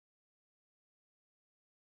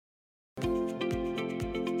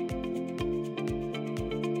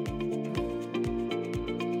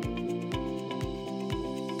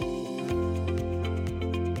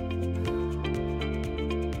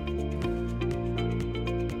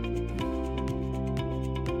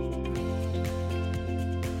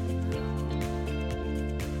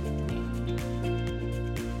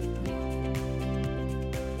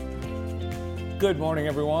Good morning,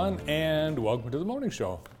 everyone, and welcome to the morning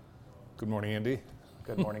show. Good morning, Andy.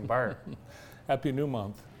 Good morning, Bart. Happy new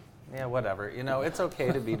month. Yeah, whatever. You know, it's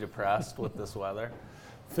okay to be depressed with this weather.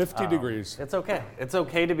 50 degrees. It's okay. It's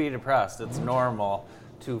okay to be depressed. It's normal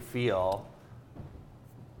to feel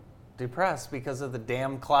depressed because of the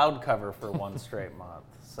damn cloud cover for one straight month.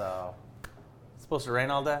 So, it's supposed to rain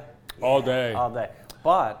all day? All day. All day.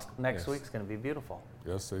 But next Yes. week's going to be beautiful.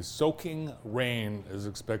 Yes, a soaking rain is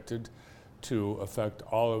expected to affect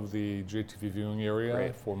all of the JTV viewing area.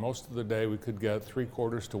 Great. For most of the day, we could get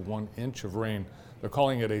 3/4 to 1 inch of rain. They're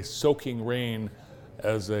calling it a soaking rain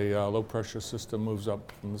as a low pressure system moves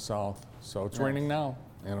up from the south. So it's raining now,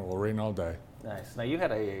 and it will rain all day. Nice. Now, you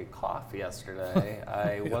had a cough yesterday.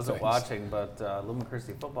 I wasn't thanks. watching, but Lumen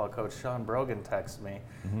Christi football coach Sean Brogan texted me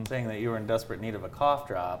saying that you were in desperate need of a cough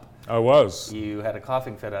drop. I was. You had a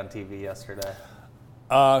coughing fit on TV yesterday.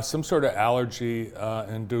 Some sort of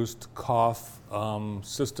allergy-induced cough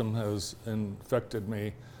system has infected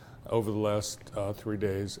me over the last 3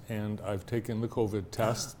 days, and I've taken the COVID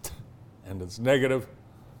test, and it's negative.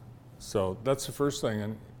 So that's the first thing,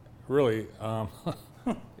 and really, I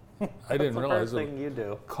didn't realize That's the first thing you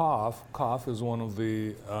do. Cough is one of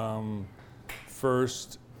the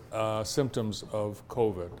first symptoms of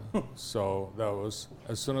COVID. So that was,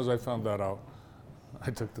 as soon as I found that out,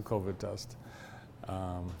 I took the COVID test.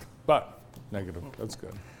 But negative, that's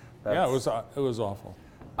good. Yeah, it was awful.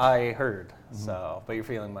 I heard, but you're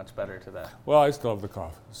feeling much better today. Well, I still have the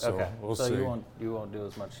cough, so Okay, we'll so see. you won't do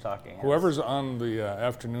as much talking. Whoever's on the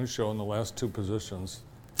afternoon show in the last two positions,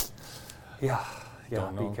 Yeah,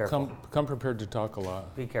 don't know. be careful. Come prepared to talk a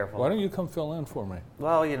lot. Be careful. Why don't you come fill in for me?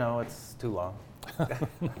 Well, you know, it's too long.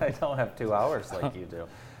 I don't have 2 hours like you do.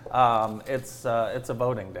 It's a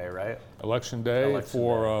voting day, right? Election day Election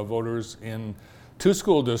for voters in 2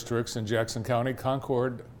 school districts in Jackson County,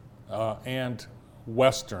 Concord and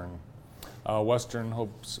Western. Western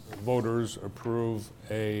hopes voters approve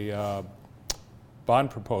a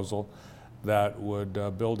bond proposal that would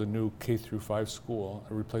build a new K-5 school,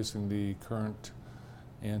 replacing the current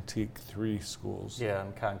Antique 3 schools. Yeah,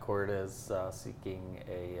 and Concord is seeking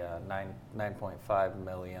a $9.5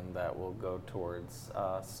 million that will go towards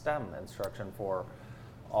STEM instruction for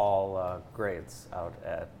all grades out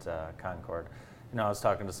at Concord. You know, I was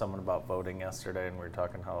talking to someone about voting yesterday, and we were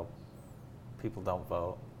talking how people don't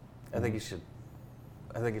vote. I think it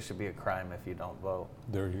should be a crime if you don't vote.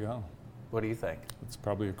 There you go. What do you think? It's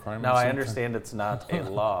probably a crime. Now, of I some understand it's not a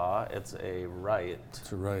law; it's a right.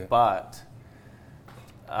 It's a right. But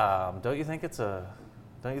don't you think it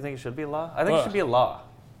should be a law? I think it should be a law.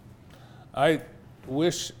 I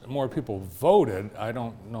wish more people voted. I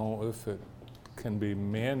don't know if it can be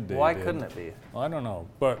mandated. Why couldn't it be? I don't know,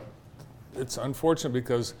 but it's unfortunate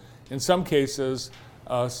because in some cases,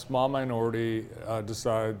 a small minority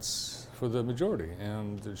decides for the majority,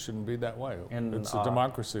 and it shouldn't be that way. It's a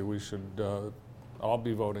democracy. We should all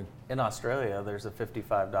be voting. In Australia, there's a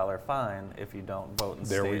 $55 fine if you don't vote in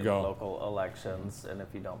state and local elections, and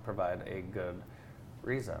if you don't provide a good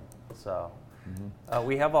reason. So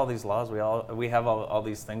we have all these laws. We have all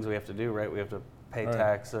these things we have to do, right? We have to pay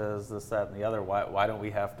taxes, this, that, and the other. Why don't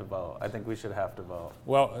we have to vote? I think we should have to vote.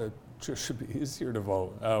 Well, it should be easier to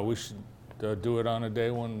vote. We should do it on a day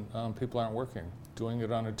when people aren't working. Doing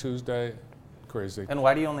it on a Tuesday, crazy. And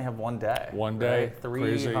why do you only have one day? One day, right?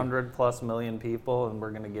 300 plus million people, and we're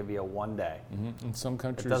going to give you a one day. In some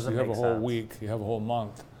countries, you have a whole week, you have a whole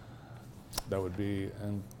month. That would be,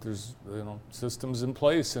 and there's systems in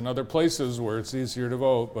place in other places where it's easier to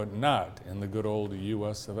vote, but not in the good old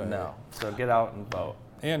U.S. of A. No, so get out and vote.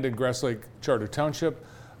 And in Grass Lake Charter Township,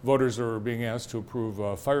 voters are being asked to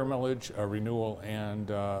approve fire millage, a renewal,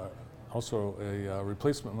 and also a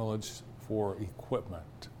replacement millage for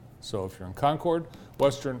equipment. So if you're in Concord,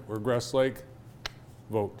 Western, or Grass Lake,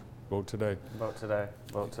 vote. Vote today. Vote today.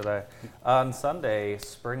 Vote today. On Sunday,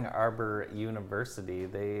 Spring Arbor University,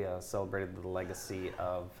 they celebrated the legacy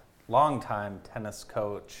of longtime tennis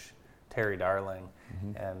coach Terry Darling,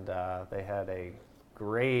 and they had a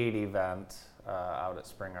great event out at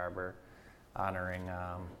Spring Arbor honoring.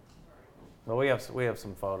 Well, we have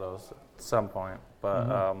some photos at some point,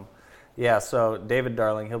 but yeah. So David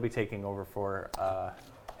Darling, he'll be taking over for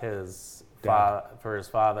his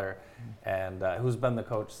father, and who's been the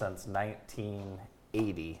coach since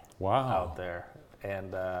 1980. Wow. Out there,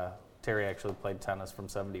 and Terry actually played tennis from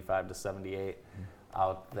 75 to 78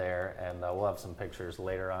 out there, and we'll have some pictures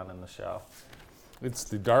later on in the show. It's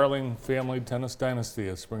the Darling family tennis dynasty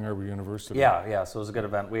at Spring Arbor University. Yeah. So it was a good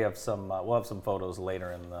event. We'll have some photos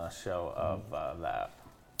later in the show of that.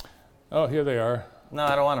 Oh, here they are. No,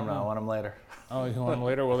 I don't want them now. I want them later. Oh, you want them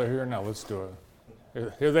later? Well, they're here now. Let's do it.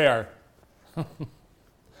 Here they are.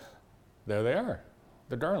 There they are.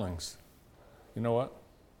 The Darlings. You know what?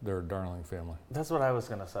 They're a darling family. That's what I was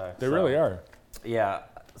going to say. They really are. Yeah.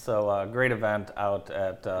 So great event out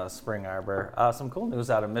at Spring Arbor. Some cool news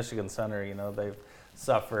out of Michigan Center. You know, they've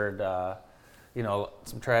suffered,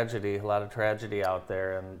 some tragedy, a lot of tragedy out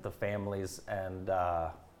there, and the families and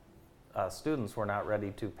students were not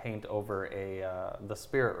ready to paint over the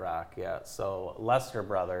Spirit Rock yet. So Lester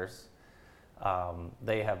Brothers,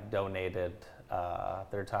 they have donated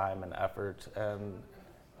their time and effort and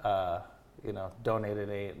donated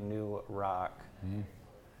a new rock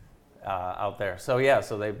out there. So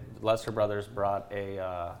Lester Brothers brought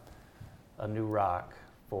a new rock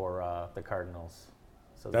for the Cardinals.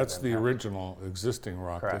 So that's the original existing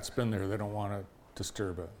rock. Correct. That's been there. They don't want to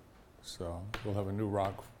disturb it. So we'll have a new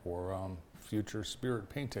rock for future Spirit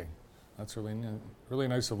painting. That's really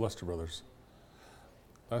nice of Lester Brothers.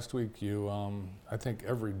 Last week you, I think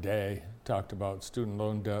every day, talked about student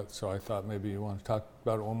loan debt, so I thought maybe you want to talk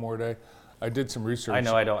about it one more day. I did some research. I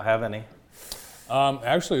know I don't have any.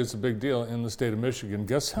 Actually, it's a big deal in the state of Michigan.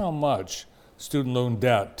 Guess how much student loan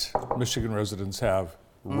debt Michigan residents have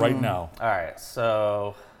right now? All right,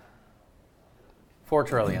 so $4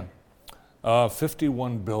 trillion.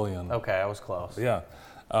 51 billion. Okay, I was close. Yeah.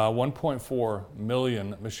 1.4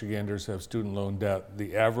 million Michiganders have student loan debt.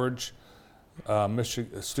 The average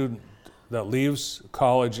student that leaves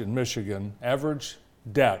college in Michigan, average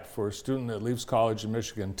debt for a student that leaves college in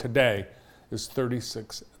Michigan today is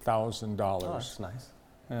 $36,000. Oh, that's nice.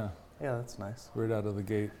 Yeah, Yeah, that's nice. right out of the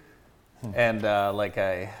gate. And like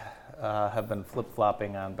I have been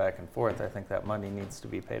flip-flopping on back and forth, I think that money needs to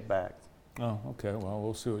be paid back. Oh, okay. Well,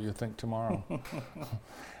 we'll see what you think tomorrow.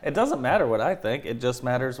 It doesn't matter what I think. It just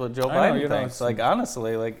matters what Joe I know, Biden thinks. it's- Like,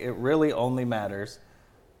 honestly, it really only matters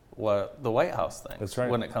what the White House thinks That's right.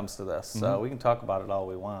 when it comes to this. So we can talk about it all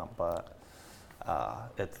we want, but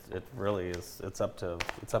it really is. It's up to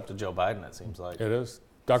Joe Biden. It seems like. It is.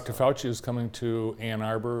 Dr. Fauci is coming to Ann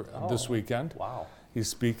Arbor this weekend. Wow. He's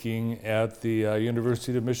speaking at the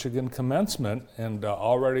University of Michigan commencement, and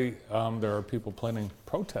already there are people planning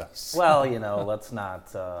protests. Well, let's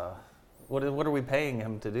not. What are we paying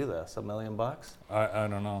him to do this? $1 million? I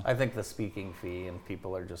don't know. I think the speaking fee, and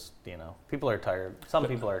people are just, people are tired. Some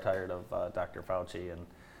people are tired of Dr. Fauci, and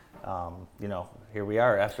here we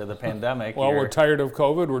are after the pandemic. Well, we're tired of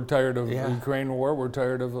COVID. We're tired of Yeah. Ukraine war. We're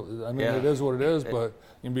tired of. I mean, Yeah. it is what it is. But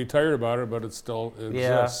you can be tired about it, but it still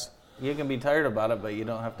exists. You can be tired about it, but you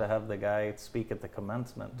don't have to have the guy speak at the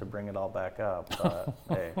commencement to bring it all back up. But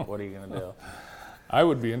hey, what are you going to do? I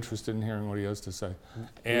would be interested in hearing what he has to say.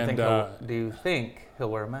 And Do you think he'll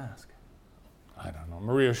wear a mask? I don't know.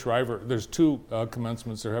 Maria Shriver. There's two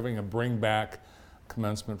commencements. They're having a bring back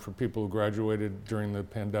commencement for people who graduated during the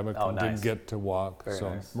pandemic and nice. didn't get to walk. Very so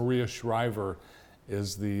nice. Maria Shriver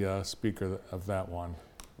is the speaker of that one.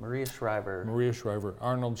 Maria Shriver. Maria Shriver,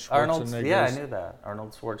 Arnold Arnold, Schwarzenegger's. yeah, I knew that.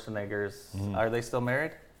 Arnold Schwarzenegger's. Are they still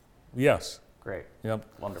married? Yes. Great. Yep.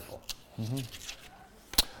 Wonderful.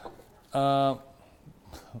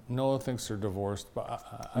 Noah thinks they're divorced,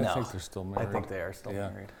 but I No. think they're still married. I think they are still Yeah.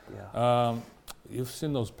 married. Yeah. You've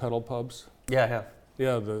seen those pedal pubs? Yeah, I have.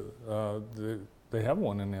 Yeah, they have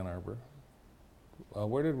one in Ann Arbor.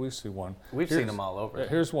 Where did we see one? We've seen them all over.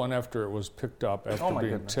 Here's one after it was picked up after my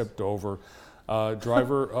being goodness. tipped over.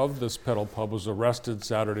 Driver of this pedal pub was arrested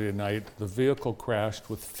Saturday night. The vehicle crashed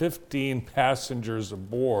with 15 passengers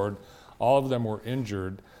aboard. All of them were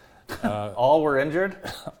injured. All were injured?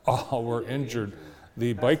 All were injured.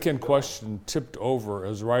 The bike in question tipped over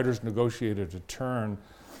as riders negotiated a turn.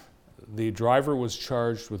 The driver was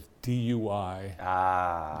charged with DUI.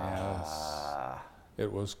 Ah.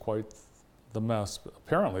 It was quite the mess.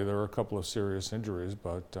 Apparently, there were a couple of serious injuries,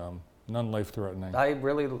 but none life-threatening.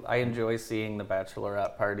 I enjoy seeing the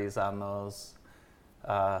bachelorette parties on those,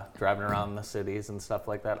 driving around the cities and stuff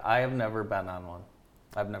like that. I have never been on one.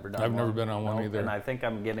 I've never done one. I've never been on one either. And I think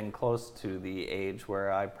I'm getting close to the age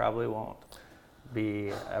where I probably won't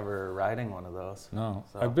be ever riding one of those. No,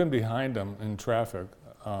 So. I've been behind them in traffic,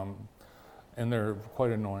 and they're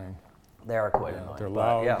quite annoying. They are quite Yeah, annoying. they're but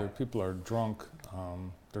loud. yeah. People are drunk.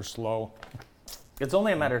 They're slow. It's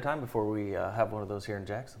only a matter of time before we have one of those here in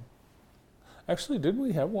Jackson. Actually, didn't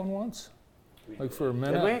we have one once? Like for a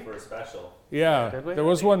minute? Did we? For a special. Yeah, Did we? there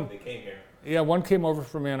was one. They came here. Yeah, one came over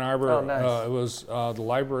from Ann Arbor. Oh, nice. It was the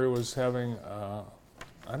library was having,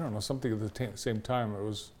 I don't know, something at the same time. It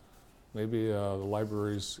was maybe the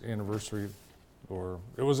library's anniversary, or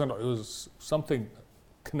it was something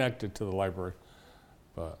connected to the library,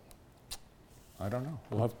 but I don't know.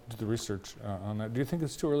 We'll have to do the research on that. Do you think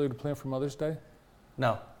it's too early to plan for Mother's Day?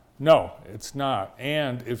 No. No, it's not.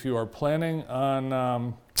 And if you are planning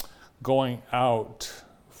on going out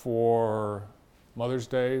for Mother's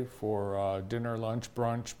Day, for dinner, lunch,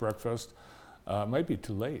 brunch, breakfast, it might be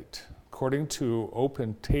too late. According to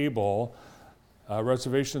Open Table,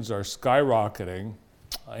 reservations are skyrocketing,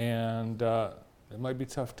 and it might be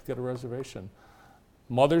tough to get a reservation.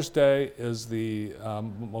 Mother's Day is the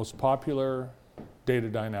most popular day to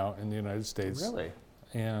dine out in the United States. Really?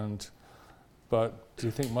 But do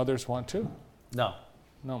you think mothers want to? No.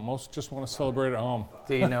 No, most just want to celebrate at home.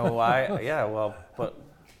 Do you know why? Yeah, well, but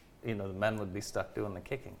the men would be stuck doing the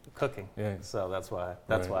cooking. Yeah. So that's why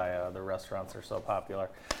Right. the restaurants are so popular.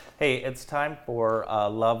 Hey, it's time for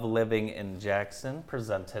Love Living in Jackson,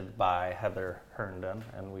 presented by Heather Herndon,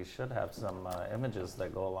 and we should have some images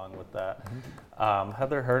that go along with that.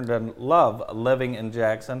 Heather Herndon, Love Living in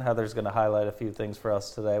Jackson. Heather's going to highlight a few things for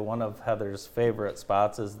us today. One of Heather's favorite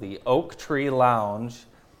spots is the Oak Tree Lounge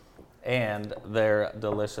and their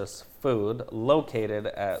delicious food, located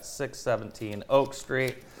at 617 Oak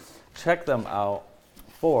Street. Check them out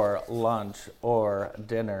for lunch or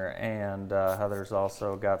dinner. And Heather's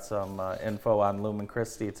also got some info on Lumen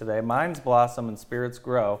Christi today. Minds blossom and spirits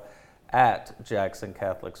grow at Jackson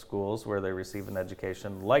Catholic Schools, where they receive an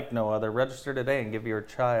education like no other. Register today and give your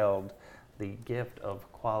child the gift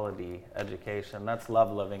of quality education. That's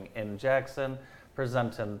Love Living in Jackson,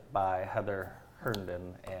 presented by Heather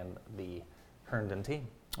Herndon and the Herndon team.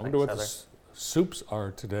 I wonder what Heather. the soups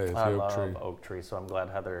are today at the I Oak love Tree. Oak Tree, so I'm glad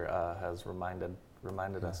Heather has reminded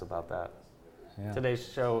us about that. Yeah.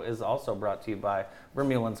 Today's show is also brought to you by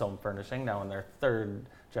Vermeulen's Home Furnishing. Now in their third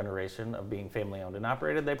generation of being family-owned and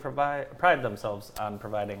operated, they pride themselves on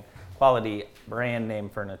providing quality brand name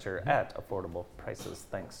furniture at affordable prices.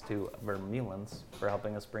 Thanks to Vermeulen's for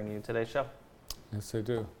helping us bring you today's show. Yes, they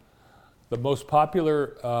do. The most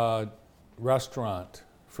popular restaurant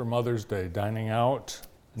for Mother's Day, dining out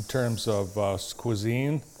in terms of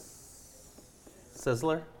cuisine,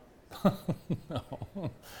 Sizzler?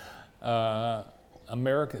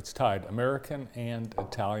 it's tied, American and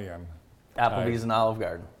Italian. Applebee's and Olive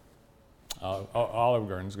Garden. Olive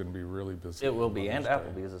Garden's going to be really busy. It will on be, and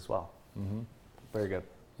Mother's Day. Applebee's as well. Very good.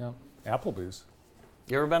 Yeah, Applebee's.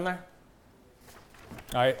 You ever been there?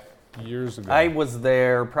 Years ago. I was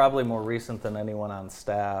there probably more recent than anyone on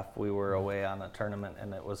staff. We were away on a tournament,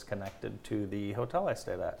 and it was connected to the hotel I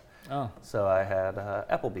stayed at. Oh, So I had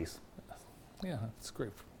Applebee's. yeah, that's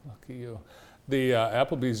great. Lucky you. The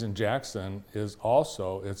Applebee's in Jackson is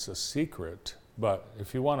also, it's a secret, but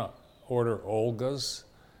if you want to order Olga's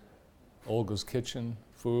Kitchen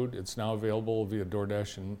food, it's now available via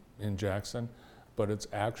DoorDash in Jackson, but it's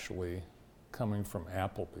actually coming from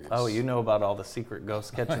Applebee's. Oh, you know about all the secret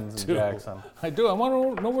ghost kitchens in Jackson. I do. I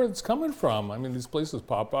want to know where it's coming from. I mean, these places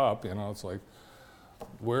pop up, it's like,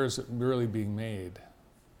 where is it really being made?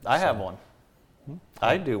 I have one.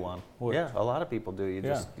 I do one. What? Yeah, a lot of people do.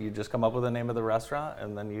 You just come up with the name of the restaurant,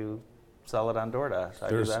 and then you sell it on DoorDash. I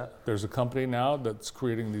do that. There's a company now that's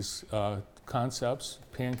creating these concepts,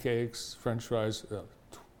 pancakes, French fries,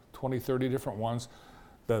 20, 30 different ones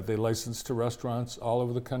that they license to restaurants all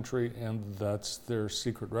over the country, and that's their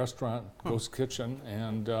secret restaurant, Ghost Kitchen,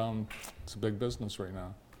 and it's a big business right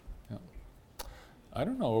now. Yeah. I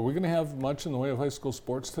don't know. Are we going to have much in the way of high school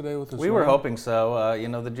sports today with this? We were rain? hoping so.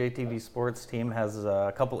 The JTV sports team has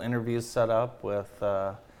a couple interviews set up with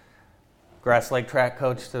Grass Lake track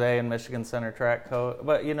coach today and Michigan Center track coach.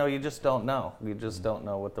 But, you just don't know. You just don't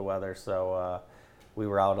know with the weather. So we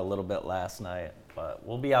were out a little bit last night, but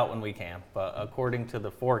we'll be out when we can. But according to the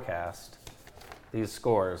forecast, these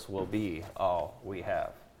scores will be all we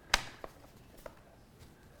have.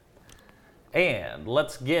 And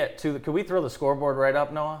let's get to can we throw the scoreboard right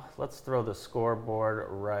up, Noah? Let's throw the scoreboard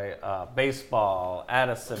right up. Baseball,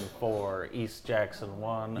 Addison 4, East Jackson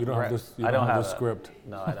 1. You don't have this. You I don't have the it. script.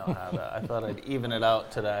 No, I don't have it. I thought I'd even it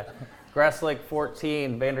out today. Grass Lake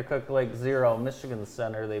 14, Vandercook Lake 0, Michigan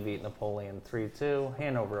Center, they beat Napoleon 3-2.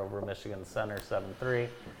 Hanover over Michigan Center 7-3.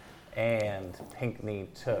 And Pinckney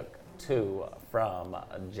took 2 from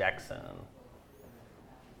Jackson.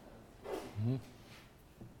 Mm-hmm.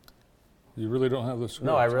 You really don't have the script?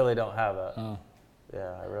 No, I really don't have it. Oh.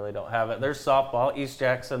 Yeah, I really don't have it. There's softball. East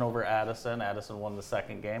Jackson over Addison. Addison won the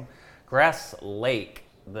second game. Grass Lake,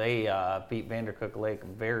 they beat Vandercook Lake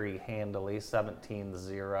very handily,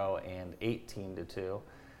 17-0 and 18-2.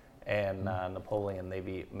 And Napoleon, they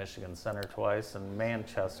beat Michigan Center twice. And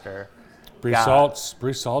Manchester. Bree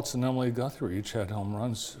Saltz and Emily Guthrie each had home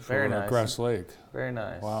runs for Very nice. Grass Lake. Very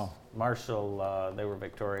nice. Wow. Marshall, they were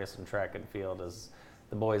victorious in track and field as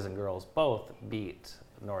the boys and girls both beat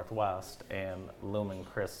Northwest and Lumen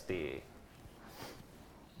Christi.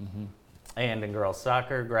 And in girls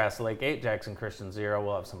soccer, Grass Lake 8, Jackson Christian 0.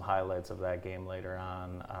 We'll have some highlights of that game later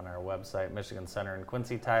on our website. Michigan Center and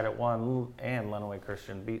Quincy tied at 1, and Lenawee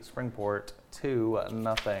Christian beat Springport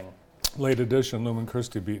 2-0. Late edition, Lumen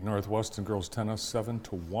Christi beat Northwestern girls tennis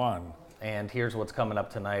 7-1. And here's what's coming up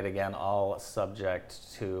tonight. Again, all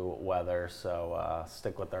subject to weather, so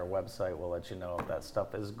stick with our website. We'll let you know if that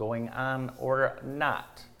stuff is going on or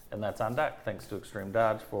not. And that's on deck. Thanks to Extreme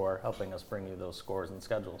Dodge for helping us bring you those scores and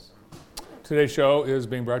schedules. Today's show is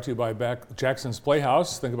being brought to you by Jackson's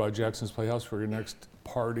Playhouse. Think about Jackson's Playhouse for your next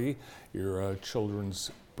party, your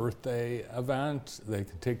children's birthday event. They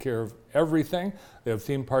can take care of everything. They have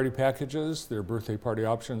themed party packages. Their birthday party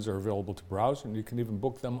options are available to browse, and you can even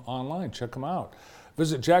book them online. Check them out.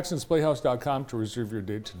 Visit jacksonsplayhouse.com to reserve your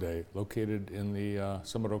date today. Located in the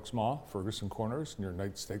Summit Oaks Mall, Ferguson Corners, near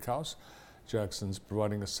Knight Steakhouse. Jackson's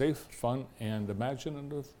providing a safe, fun, and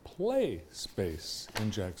imaginative play space in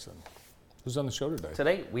Jackson. Who's on the show today?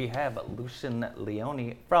 Today we have Lucian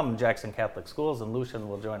Leone from Jackson Catholic Schools, and Lucian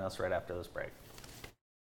will join us right after this break.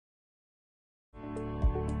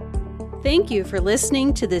 Thank you for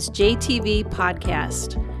listening to this JTV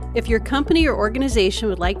podcast. If your company or organization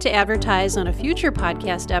would like to advertise on a future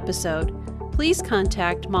podcast episode, please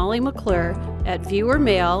contact Molly McClure at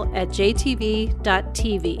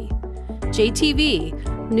viewermail@jtv.tv. JTV,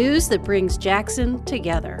 news that brings Jackson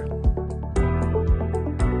together.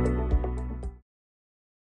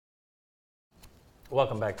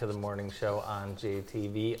 Welcome back to the morning show on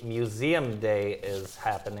JTV. Museum Day is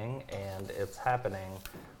happening, and it's happening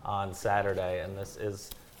on Saturday, and this is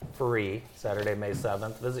free, Saturday, May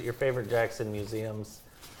 7th. Visit your favorite Jackson museums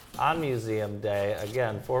on Museum Day,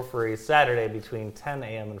 again, for free, Saturday between 10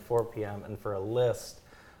 a.m. and 4 p.m. And for a list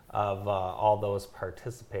of all those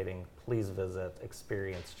participating, please visit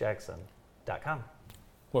experiencejackson.com.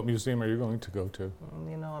 What museum are you going to go to?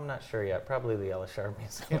 I'm not sure yet. Probably the Elishar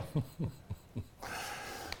Museum.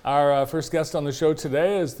 Our first guest on the show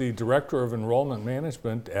today is the Director of Enrollment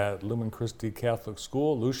Management at Lumen Christi Catholic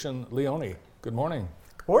School, Lucian Leone. Good morning.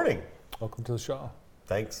 Morning. Welcome to the show.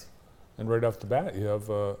 Thanks. And right off the bat, you have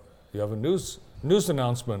a news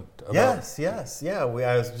announcement. Yes. Yeah.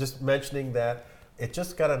 I was just mentioning that it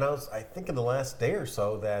just got announced, I think in the last day or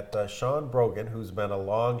so, that Sean Brogan, who's been a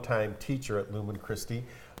longtime teacher at Lumen Christi,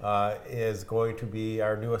 is going to be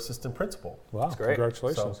our new assistant principal. Wow, That's great.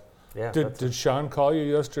 Congratulations. So, yeah, did Sean call you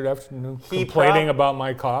yesterday afternoon complaining about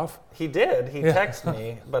my cough? He did. He texted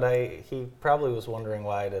me, but he probably was wondering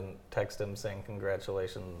why I didn't text him saying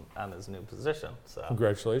congratulations on his new position. So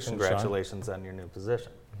congratulations on your new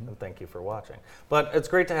position, and thank you for watching. But it's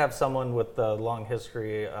great to have someone with a long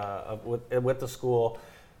history with the school,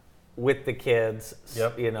 with the kids.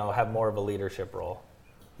 Yep. Have more of a leadership role.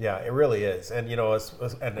 Yeah, it really is. And, you've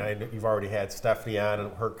already had Stephanie on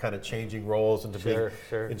and her kind of changing roles into being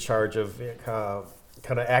in charge of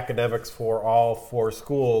kind of academics for all 4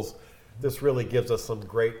 schools. This really gives us some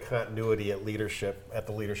great continuity at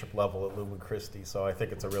the leadership level at Lumen Christi. So I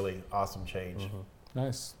think it's a really awesome change. Mm-hmm.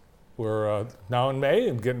 Nice. We're now in May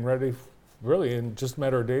and getting ready, really, in just a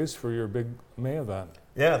matter of days for your big May event.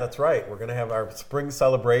 Yeah, that's right. We're going to have our spring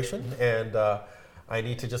celebration, and I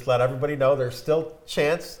need to just let everybody know there's still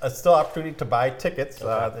opportunity to buy tickets.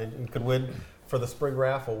 Okay. And you could win for the spring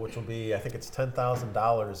raffle, which will be, I think it's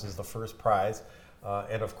 $10,000 is the first prize.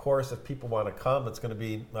 And of course, if people want to come, it's going to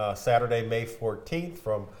be Saturday, May 14th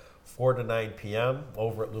from 4 to 9 p.m.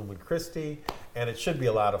 over at Lumen Christi. And it should be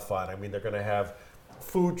a lot of fun. I mean, they're going to have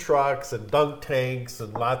food trucks and dunk tanks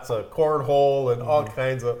and lots of cornhole and all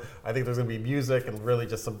kinds of, I think there's going to be music and really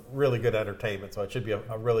just some really good entertainment. So it should be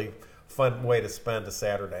a really fun way to spend a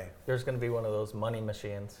Saturday. There's going to be one of those money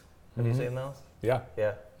machines. Have you seen those? Yeah.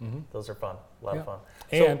 Yeah. Those are fun. A lot of fun.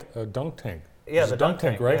 And a dunk tank. Yeah, the dunk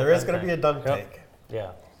tank, right? Yeah, There is going to be a dunk tank.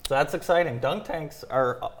 Yeah. So that's exciting. Dunk tanks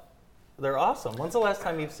they're awesome. When's the last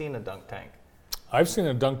time you've seen a dunk tank? I've seen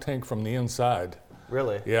a dunk tank from the inside.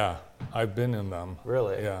 Really? Yeah, I've been in them.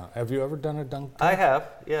 Really? Yeah. Have you ever done a dunk tank? I have.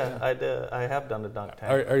 Yeah, I did. I have done a dunk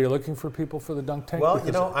tank. Are you looking for people for the dunk tank? Well,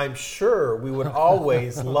 Because I'm sure we would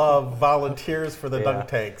always love volunteers for the dunk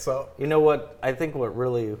tank. So you know what? I think what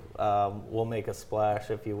really will make a splash,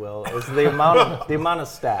 if you will, is the amount of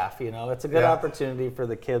staff. It's a good opportunity for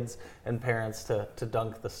the kids and parents to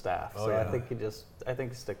dunk the staff. Oh, so yeah. I think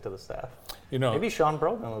you stick to the staff. You Maybe Sean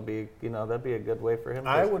Brogan would be, that'd be a good way for him.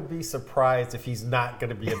 I would be surprised if he's not going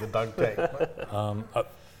to be in the dunk tank.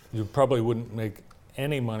 you probably wouldn't make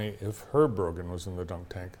any money if Herb Brogan was in the dunk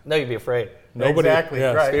tank. No, you'd be afraid. Nobody, Exactly,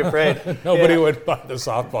 yes. right. Be afraid. Nobody would buy the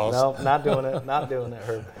softballs. No, not doing it. Not doing it,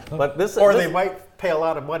 Herb. But this, Or this, they might pay a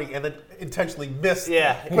lot of money and then intentionally miss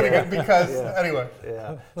Yeah, putting yeah, it because, yeah. anyway.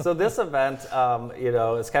 Yeah. So this event,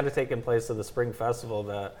 is kind of taking place at the Spring Festival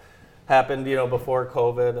that happened, before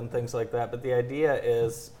COVID and things like that. But the idea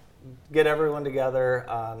is get everyone together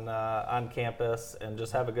on campus and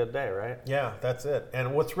just have a good day, right? Yeah, that's it.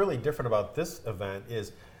 And what's really different about this event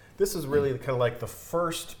is this is really kind of like the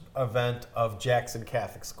first event of Jackson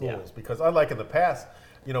Catholic Schools, Yeah. because unlike in the past,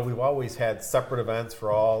 we've always had separate events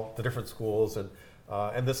for all the different schools, and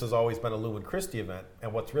this has always been a Lumen Christi event.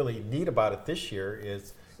 And what's really neat about it this year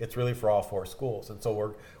is it's really for all 4 schools. And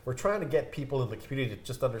so we're trying to get people in the community to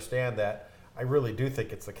just understand that I really do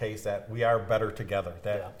think it's the case that we are better together,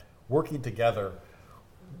 that Yeah. working together,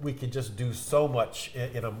 we can just do so much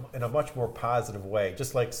in a much more positive way.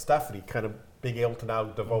 Just like Stephanie kind of being able to now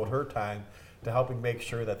devote her time to helping make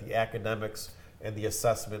sure that the academics and the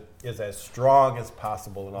assessment is as strong as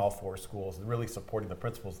possible in all 4 schools, and really supporting the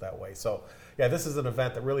principals that way. So, yeah, this is an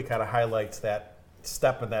event that really kind of highlights that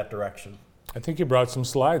step in that direction. I think you brought some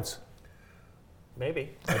slides.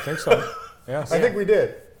 Maybe. I think so. Yes. I think we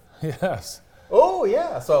did. Yes. Oh,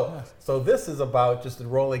 yeah. So this is about just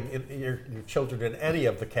enrolling your children in any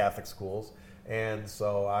of the Catholic schools. And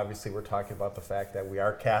so obviously we're talking about the fact that we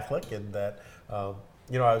are Catholic, and that, I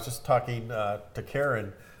was just talking to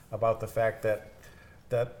Karen about the fact that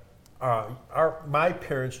my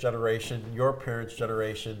parents' generation, your parents'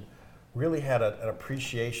 generation, really had an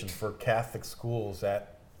appreciation for Catholic schools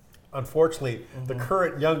that, unfortunately, the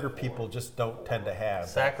current younger people just don't tend to have.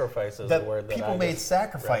 Sacrifices is That the word that people I made just-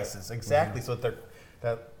 sacrifices, exactly. So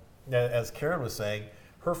that as Karen was saying,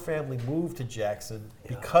 her family moved to Jackson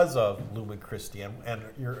because of Lumen Christi, and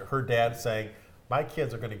her dad saying, "My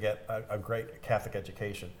kids are going to get a great Catholic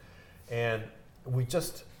education," and we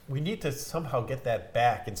need to somehow get that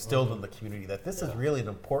back instilled in the community, that this is really an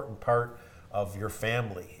important part of your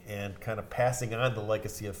family and kind of passing on the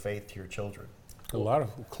legacy of faith to your children. A lot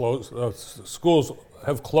of schools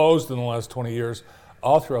have closed in the last 20 years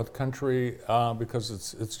all throughout the country because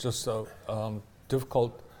it's just so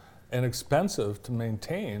difficult and expensive to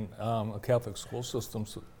maintain a Catholic school system.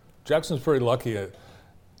 So Jackson's pretty lucky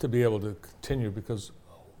to be able to continue, because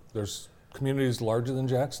there's communities larger than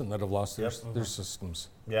Jackson that have lost their systems.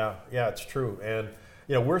 Yeah, it's true. And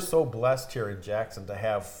we're so blessed here in Jackson to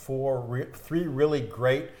have 3 really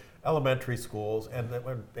great elementary schools and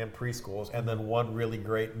preschools, and then 1 really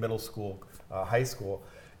great middle school, high school.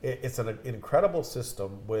 It's an incredible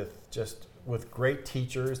system with great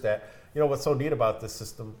teachers. That what's so neat about this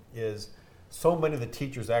system is so many of the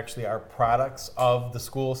teachers actually are products of the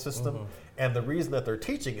school system. And the reason that they're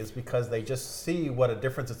teaching is because they just see what a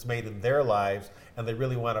difference it's made in their lives, and they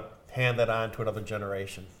really want to hand that on to another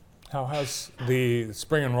generation. How has the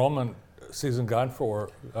spring enrollment season gone for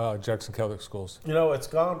Jackson Catholic Schools? It's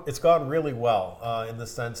gone really well in the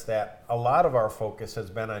sense that a lot of our focus has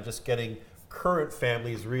been on just getting current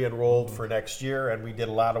families re-enrolled for next year, and we did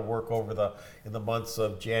a lot of work in the months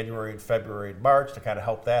of January and February and March to kind of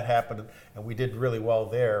help that happen, and we did really well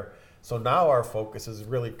there. So now our focus is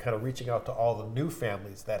really kind of reaching out to all the new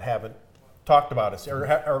families that haven't talked about us,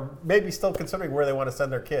 or maybe still considering where they want to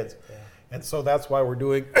send their kids. Yeah. And so that's why we're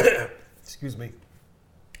doing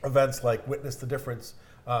events like Witness the Difference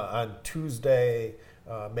on Tuesday,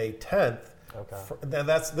 May 10th. Okay. And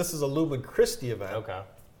this is a Lumen Christi event. Okay.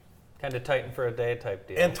 Kind of Titan for a day type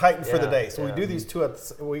deal. And Titan for the day. So yeah. we do these 2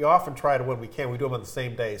 we often try to, when we can, we do them on the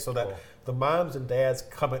same day, so that the moms and dads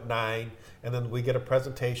come at 9, and then we get a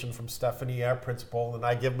presentation from Stephanie, our principal, and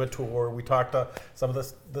I give them a tour. We talk to some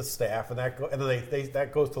of the staff, and that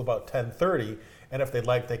that goes till about 10:30. And if they'd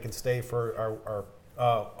like, they can stay for our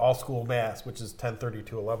all school mass, which is 10:30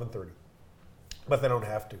 to 11:30. But they don't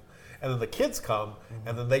have to. And then the kids come,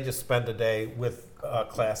 and then they just spend a day with a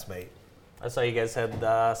classmate. I saw you guys had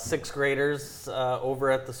 6th graders over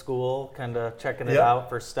at the school, kind of checking it Yep. out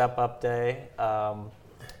for Step Up Day.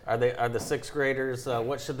 Are the 6th graders?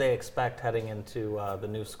 What should they expect heading into the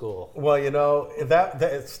new school? Well,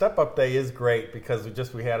 that Step Up Day is great, because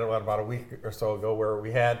we had it about a week or so ago where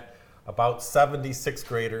we had about 76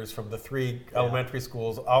 graders from the 3 elementary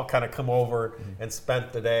schools all kind of come over and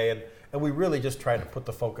spent the day, and we really just tried to put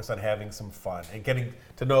the focus on having some fun and getting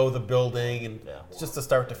to know the building, and just to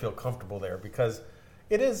start to feel comfortable there, because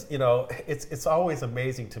it is, it's always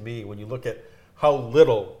amazing to me when you look at how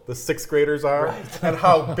little the 6th graders are and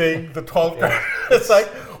how big the 12th graders. It's like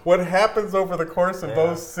what happens over the course of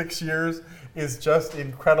those 6 years is just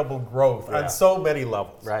incredible growth on so many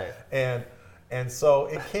levels. Right. And And so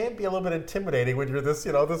it can be a little bit intimidating when you're this,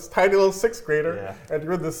 this tiny little sixth grader, and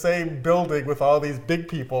you're in the same building with all these big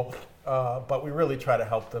people. But we really try to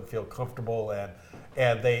help them feel comfortable,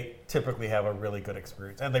 and they typically have a really good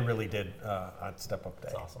experience, and they really did on Step Up Day.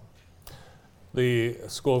 That's awesome. The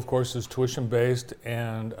school, of course, is tuition-based,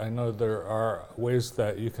 and I know there are ways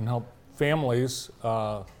that you can help families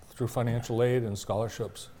through financial aid and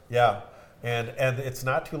scholarships. Yeah, and it's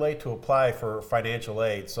not too late to apply for financial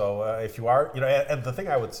aid. So if you are, and the thing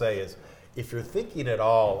I would say is, if you're thinking at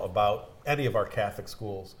all about any of our Catholic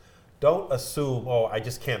schools, don't assume, I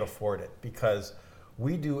just can't afford it, because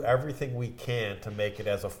we do everything we can to make it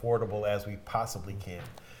as affordable as we possibly can.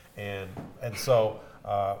 And so,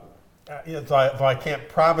 though I can't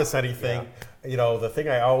promise anything, the thing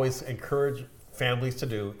I always encourage families to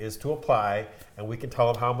do is to apply, and we can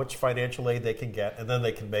tell them how much financial aid they can get, and then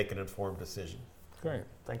they can make an informed decision. Great.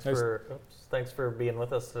 Thanks for being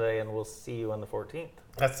with us today, and we'll see you on the 14th.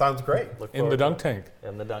 That sounds great. In the dunk tank.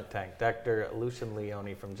 In the dunk tank. Dr. Lucian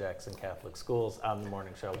Leone from Jackson Catholic Schools on the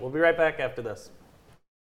morning show. We'll be right back after this.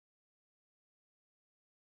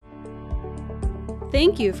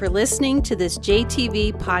 Thank you for listening to this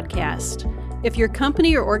JTV podcast. If your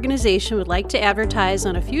company or organization would like to advertise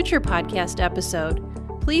on a future podcast episode,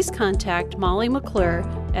 please contact Molly McClure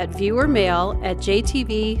at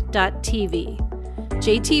viewermail@jtv.tv.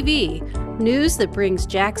 JTV, news that brings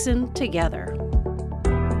Jackson together.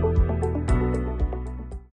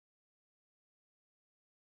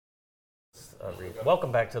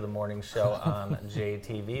 Welcome back to the morning show on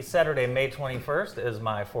JTV. Saturday, May 21st is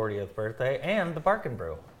my 40th birthday, and the Bark and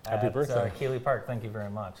Brew Happy birthday. Keeley Park. Thank you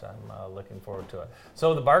very much. I'm looking forward to it.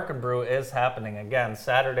 So the Bark and Brew is happening again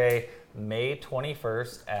Saturday, May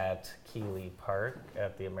 21st at Keeley Park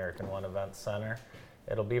at the American One Event Center.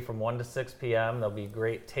 It'll be from 1 to 6 p.m. There'll be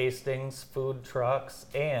great tastings, food trucks,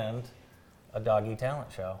 and a doggy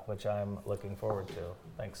talent show, which I'm looking forward to.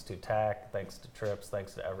 Thanks to TAC, thanks to Trips,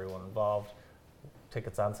 thanks to everyone involved.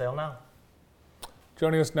 Tickets on sale now.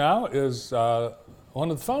 Joining us now is one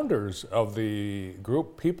of the founders of the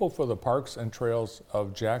group People for the Parks and Trails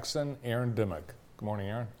of Jackson, Aaron Dimmick. Good morning,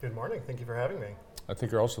 Aaron. Good morning. Thank you for having me. I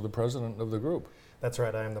think you're also the president of the group. That's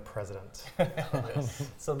right. I am the president.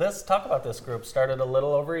 So talk about this group. Started a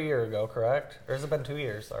little over a year ago, correct? Or has it been 2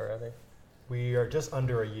 years already? We are just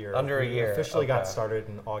under a year. We officially got started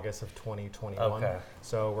in August of 2021. Okay.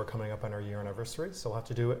 So we're coming up on our year anniversary. So we'll have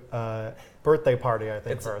to do a birthday party, I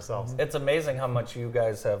think, for ourselves. It's amazing how much you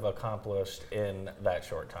guys have accomplished in that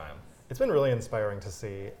short time. It's been really inspiring to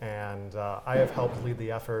see, and I have helped lead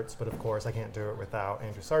the efforts, but of course I can't do it without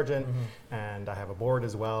Andrew Sargent, and I have a board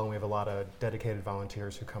as well, and we have a lot of dedicated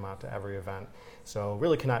volunteers who come out to every event. So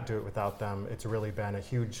really cannot do it without them. It's really been a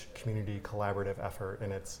huge community collaborative effort,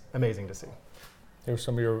 and it's amazing to see. Here's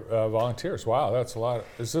some of your volunteers. Wow, that's a lot.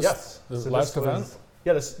 Is this the last event?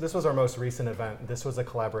 Yeah, this was our most recent event. This was a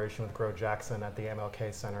collaboration with Grow Jackson at the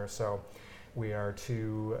MLK Center. So we are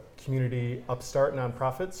two community upstart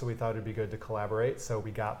nonprofits, so we thought it'd be good to collaborate. So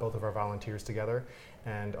we got both of our volunteers together,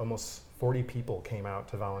 and almost 40 people came out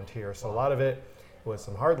to volunteer. So a lot of it was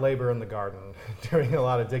some hard labor in the garden, doing a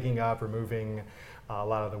lot of digging up, removing a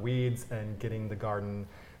lot of the weeds, and getting the garden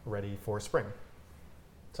ready for spring.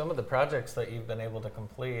 Some of the projects that you've been able to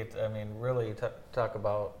complete, I mean, really talk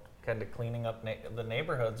about kind of cleaning up the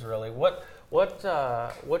neighborhoods, really. What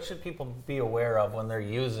should people be aware of when they're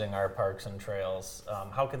using our parks and trails?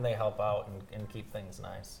 How can they help out and keep things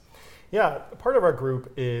nice? Yeah, part of our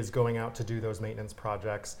group is going out to do those maintenance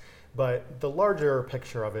projects, but the larger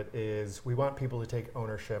picture of it is we want people to take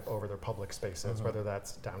ownership over their public spaces, whether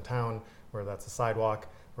that's downtown, whether that's a sidewalk,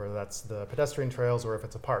 whether that's the pedestrian trails, or if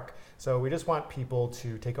it's a park. So we just want people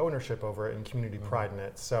to take ownership over it and community pride in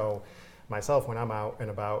it. So myself, when I'm out and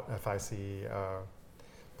about, if I see a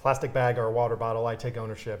plastic bag or a water bottle, I take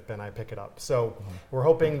ownership and I pick it up. So we're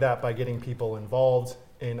hoping that by getting people involved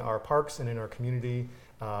in our parks and in our community,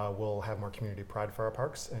 we'll have more community pride for our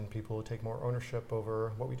parks, and people will take more ownership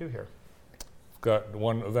over what we do here. Got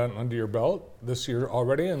one event under your belt this year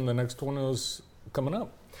already, and the next one is coming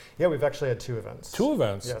up. Yeah, we've actually had 2 events. 2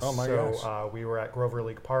 events? Yes. Oh my gosh. So we were at Grover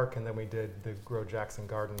Lake Park, and then we did the Grow Jackson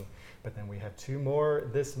Garden. But then we have 2 more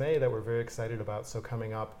this May that we're very excited about. So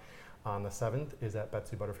coming up on the 7th is at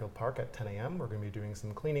Betsy Butterfield Park at 10 a.m. We're going to be doing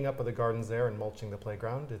some cleaning up of the gardens there and mulching the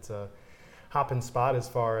playground. It's a hop-in spot as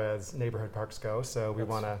far as neighborhood parks go. So we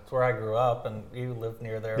want to... It's where I grew up, and you live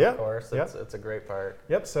near there, of course. It's a great park.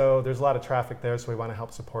 Yep, so there's a lot of traffic there, so we want to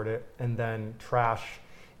help support it. And then trash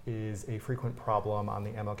is a frequent problem on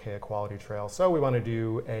the MLK Equality Trail. So we want to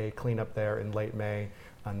do a cleanup there in late May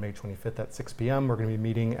on May 25th at 6 p.m. We're going to be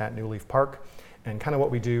meeting at New Leaf Park. And kind of what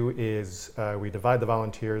we do is we divide the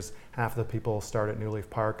volunteers. Half of the people start at New Leaf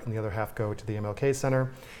Park and the other half go to the MLK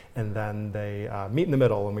Center. And then they meet in the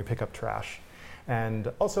middle and we pick up trash.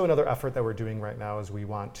 And also another effort that we're doing right now is we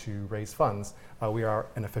want to raise funds. We are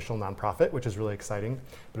an official nonprofit, which is really exciting.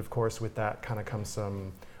 But of course, with that kind of comes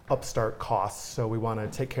some upstart costs. So we want to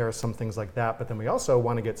take care of some things like that. But then we also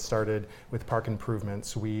want to get started with park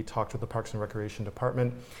improvements. We talked with the Parks and Recreation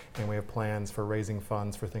Department, and we have plans for raising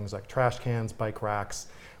funds for things like trash cans, bike racks,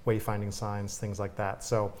 wayfinding signs, things like that.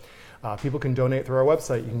 So people can donate through our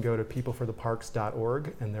website. You can go to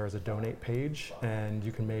peoplefortheparks.org, and there is a donate page, and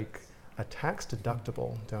you can make a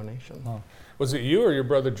tax-deductible donation. Oh. Was it you or your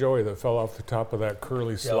brother Joey that fell off the top of that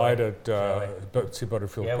curly slide at Betsy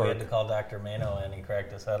Butterfield Yeah, Park? we had to call Dr. Mano and he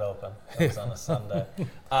cracked his head open. It was on a Sunday.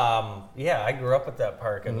 Yeah, I grew up at that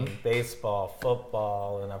park. I mean, baseball,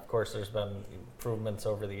 football, and of course there's been improvements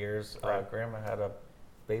over the years. Right. Grandma had a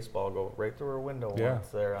baseball go right through her window Yeah. once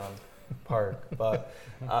there on Park. But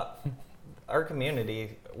our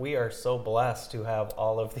community, we are so blessed to have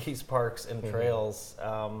all of these parks and trails.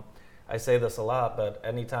 I say this a lot, but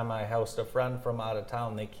anytime I host a friend from out of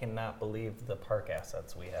town, they cannot believe the park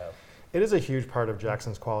assets we have. It is a huge part of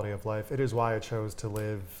Jackson's quality of life. It is why I chose to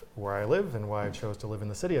live where I live and why I chose to live in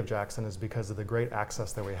the city of Jackson, is because of the great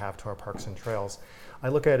access that we have to our parks and trails. I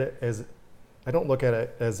don't look at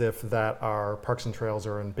it as if that our parks and trails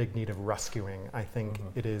are in big need of rescuing. I think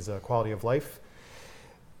it is a quality of life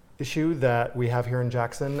issue that we have here in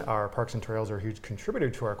Jackson. Our parks and trails are a huge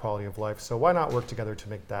contributor to our quality of life, so why not work together to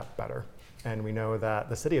make that better? And we know that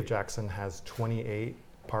the city of Jackson has 28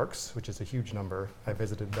 parks, which is a huge number. I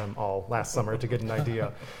visited them all last summer to get an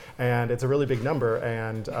idea. And it's a really big number.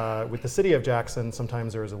 And with the city of Jackson,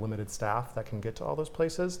 sometimes there is a limited staff that can get to all those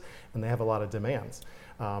places, and they have a lot of demands.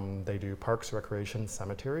 They do parks, recreation,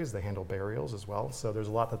 cemeteries. They handle burials as well. So there's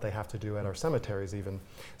a lot that they have to do at our cemeteries even.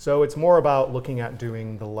 So it's more about looking at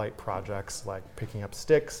doing the light projects like picking up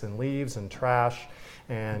sticks and leaves and trash,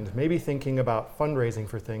 and maybe thinking about fundraising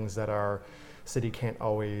for things that our city can't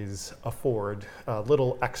always afford.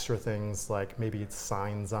 Little extra things like maybe it's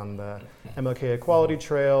signs on the MLK Equality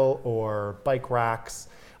Trail or bike racks,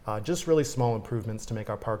 just really small improvements to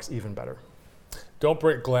make our parks even better. Don't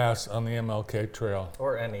break glass on the MLK Trail.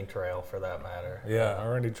 Or any trail for that matter. Yeah,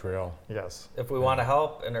 or any trail. Yes. If we want to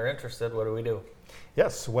help and are interested, what do we do?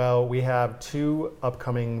 Yes, well, we have 2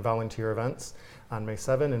 upcoming volunteer events on May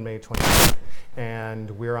 7 and May 28.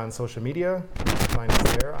 And we're on social media. You can find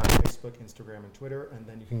us there on Facebook, Instagram, and Twitter. And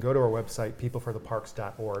then you can go to our website,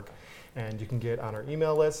 peoplefortheparks.org, and you can get on our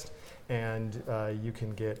email list, and you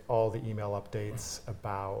can get all the email updates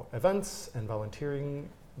about events and volunteer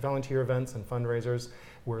events and fundraisers.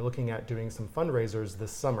 We're looking at doing some fundraisers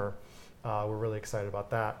this summer. We're really excited about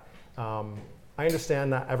that. I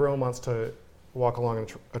understand that everyone wants to walk along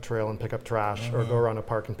a trail and pick up trash or go around a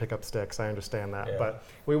park and pick up sticks. I understand that. Yeah. But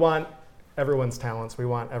we want everyone's talents. We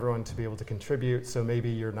want everyone to be able to contribute. So maybe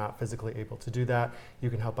you're not physically able to do that. You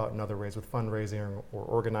can help out in other ways with fundraising or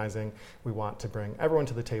organizing. We want to bring everyone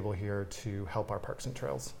to the table here to help our parks and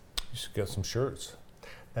trails. You should get some shirts.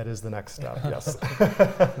 That is the next step, yes.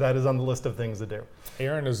 That is on the list of things to do.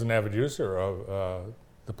 Aaron is an avid user of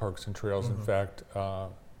the parks and trails. In fact, the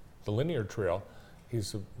linear trail,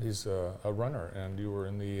 he's a runner, and you were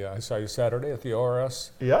in the, I saw you Saturday at the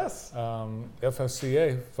ORS Yes.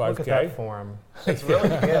 FSCA 5K. Look at that form. It's really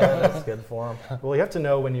good. That's good for them. Well, you have to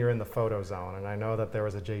know when you're in the photo zone, and I know that there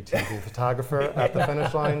was a JTV photographer at the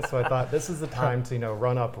finish line, so I thought this is the time to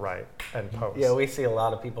run upright and pose. Yeah, we see a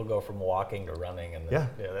lot of people go from walking to running, and Yeah.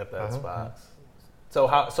 at that spot. So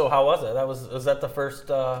how was it? Was that the first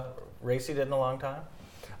race you did in a long time?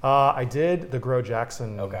 I did the Grow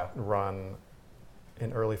Jackson Okay. run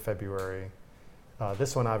in early February.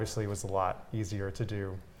 This one obviously was a lot easier to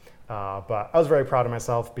do, but I was very proud of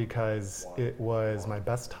myself because it was my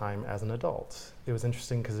best time as an adult. It was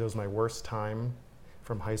interesting because it was my worst time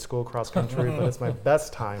from high school cross country, but it's my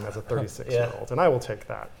best time as a 36-year-old, and I will take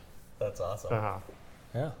that. That's awesome.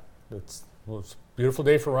 Yeah, it's a beautiful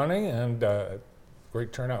day for running, and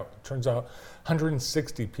great turnout. Turns out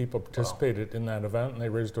 160 people participated in that event, and they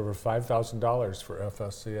raised over $5,000 for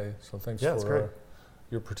FSCA. So thanks Yeah, it's great. for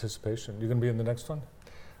your participation. You going to be in the next one?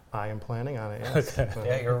 I am planning on it, yes.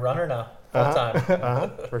 Yeah, you're a runner now, full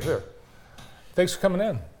time. For sure. Thanks for coming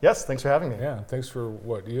in. Yes, thanks for having me. Yeah, thanks for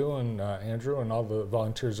what you and Andrew and all the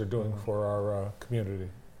volunteers are doing for our community.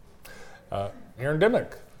 Aaron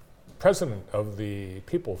Dimmick, president of the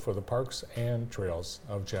People for the Parks and Trails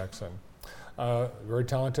of Jackson. A very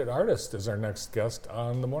talented artist is our next guest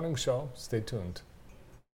on the morning show. Stay tuned.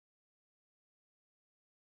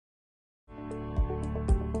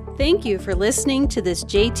 Thank you for listening to this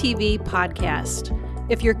JTV podcast.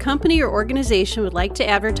 If your company or organization would like to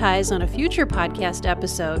advertise on a future podcast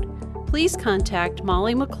episode, please contact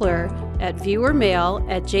Molly McClure at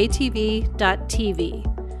viewermail@jtv.tv.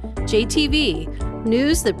 JTV,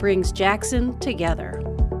 news that brings Jackson together.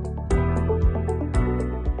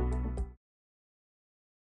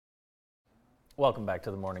 Welcome back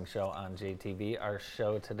to the morning show on JTV. Our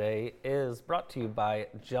show today is brought to you by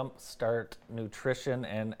Jumpstart Nutrition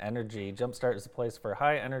and Energy. Jumpstart is a place for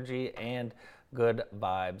high energy and good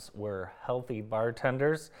vibes. We're healthy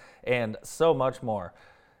bartenders and so much more.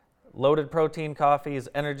 Loaded protein coffees,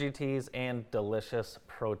 energy teas, and delicious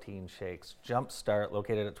protein shakes. Jumpstart,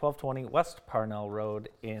 located at 1220 West Parnell Road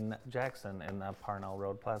in Jackson in the Parnell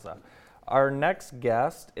Road Plaza. Our next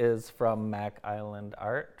guest is from Mac Island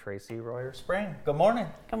Art, Tracy Royer Spring. Good morning.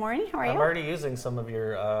 Good morning. How are you? I'm already using some of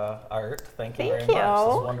your art. Thank you very Thank much. This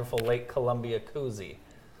you. is wonderful Lake Columbia koozie.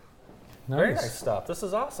 Nice. Very nice stuff. This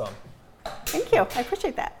is awesome. Thank you. I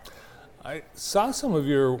appreciate that. I saw some of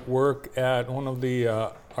your work at one of the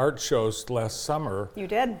art shows last summer. You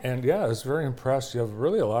did. And yeah, I was very impressed. You have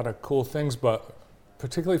really a lot of cool things, but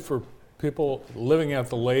particularly for people living at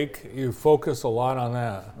the lake, you focus a lot on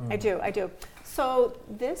that. I do. So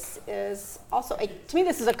this is also, to me,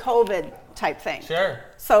 this is a COVID type thing. Sure.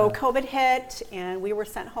 So COVID hit and we were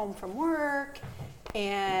sent home from work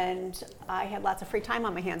and I had lots of free time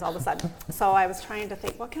on my hands all of a sudden. So I was trying to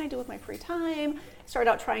think, what can I do with my free time? Started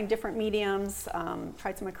out trying different mediums,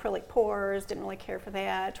 tried some acrylic pours, didn't really care for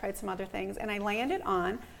that, tried some other things, and I landed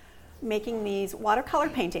on making these watercolor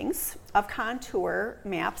paintings of contour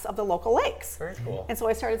maps of the local lakes. Very cool. And so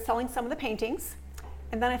I started selling some of the paintings.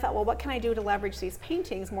 And then I thought, well, what can I do to leverage these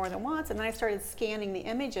paintings more than once? And then I started scanning the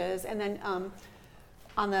images. And then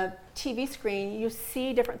on the TV screen, you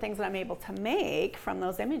see different things that I'm able to make from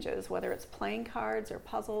those images, whether it's playing cards or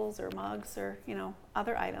puzzles or mugs or,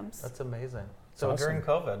 other items. That's amazing. So Awesome. during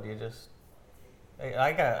COVID, you just,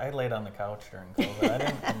 I laid on the couch during COVID. I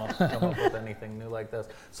didn't come up with anything new like this.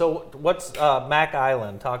 So what's Mac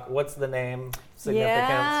Island? What's the name, significance?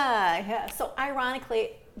 Yeah. So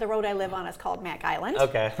ironically, the road I live on is called Mac Island.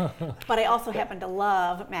 Okay. But I also happen to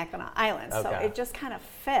love Mackinac Island. So Okay. it just kind of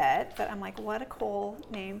fit that I'm like, what a cool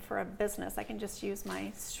name for a business. I can just use my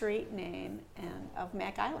street name of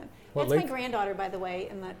Mac Island. What That's lake? my granddaughter, by the way,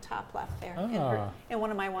 in the top left there, in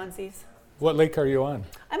one of my onesies. What lake are you on?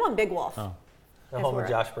 I'm on Big Wolf. Oh. The Is home where- of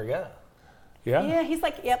Josh Brigette. Yeah? Yeah, he's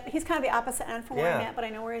like, he's kind of the opposite end from where I'm Yeah. at, but I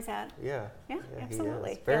know where he's at. Yeah. Yeah, he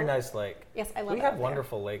absolutely. is. Very Yeah. nice lake. Yes, I love We it have up there.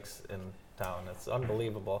 wonderful lakes in town. It's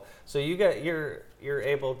unbelievable. So you're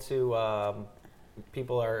able to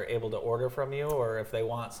people are able to order from you, or if they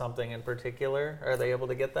want something in particular, are they able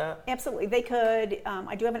to get that? Absolutely. They could.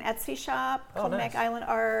 I do have an Etsy shop Oh, called nice. Mac Island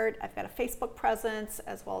Art. I've got a Facebook presence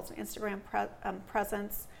as well as an Instagram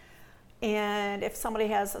presence. And if somebody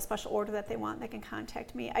has a special order that they want, they can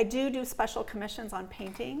contact me. I do special commissions on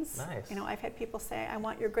paintings. Nice. I've had people say,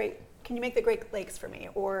 can you make the Great Lakes for me?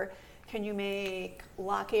 Or can you make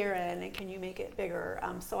Loch Erin and can you make it bigger?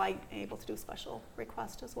 So I'm able to do special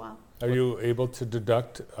requests as well. Are you able to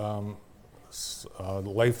deduct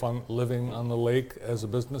living on the lake as a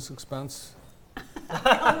business expense? No,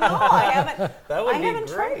 I haven't. That would I be haven't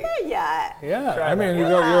tried great. that yet. Yeah, Try I mean, that.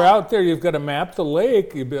 you're out there, you've got to map the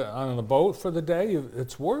lake, you've been on the boat for the day,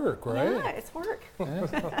 it's work, right? Yeah, it's work.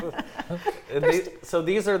 So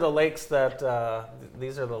these are the lakes that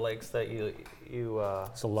you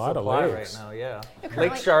It's a lot of supply lakes. right now. Yeah, You're Lake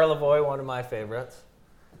currently- Charlevoix, one of my favorites.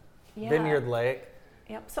 Yeah. Vineyard Lake.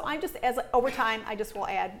 Yep. So over time, I just will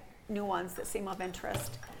add new ones that seem of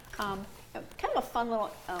interest. Kind of a fun little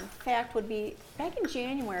fact would be back in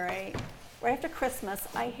January, right after Christmas,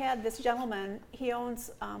 I had this gentleman. He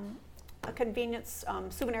owns a convenience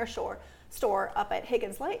souvenir store up at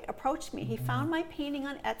Higgins Lake. Approached me. He found my painting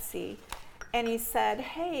on Etsy, and he said,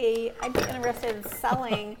 "Hey, I'd be interested in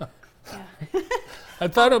selling." Yeah. I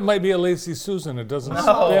thought it might be a Lazy Susan, it doesn't spin.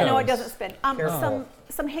 No, it doesn't spin. Careful.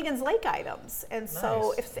 Some Higgins Lake items. And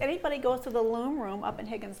so Nice. if anybody goes to the Loom Room up in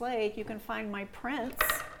Higgins Lake, you can find my prints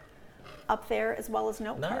up there as well as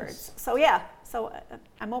note Nice. cards. So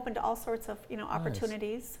I'm open to all sorts of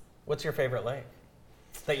opportunities. What's your favorite lake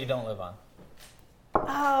that you don't live on?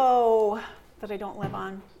 Oh, that I don't live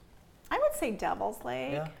on. I would say Devil's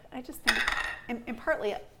Lake. Yeah. I just think, and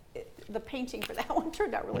partly the painting for that one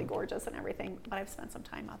turned out really gorgeous and everything, but I've spent some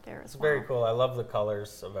time out there as It's well. very cool. I love the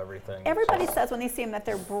colors of everything. Everybody says when they see them that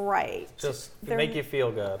they're bright. Just They're- make you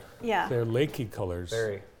feel good. Yeah. They're lakey colors.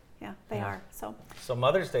 Very. Yeah, they Yeah. are. So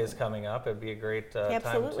Mother's Day is coming up. It'd be a great time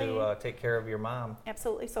Absolutely. to take care of your mom.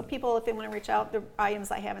 Absolutely. So people, if they want to reach out, the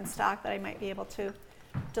items I have in stock that I might be able to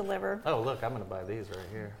deliver. Oh, look, I'm going to buy these right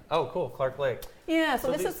here. Oh, cool, Clark Lake. Yeah, so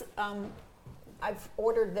So this these- is, I've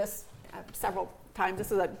ordered this several times.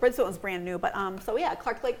 This one's brand new, but so yeah,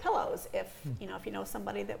 Clark Lake pillows. If if you know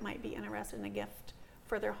somebody that might be interested in a gift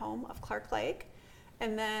for their home of Clark Lake,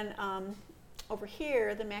 and then over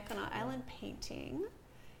here, the Mackinac Island painting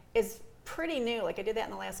is pretty new. Like I did that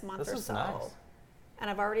in the last month This or is so. nice. And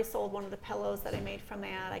I've already sold one of the pillows that I made from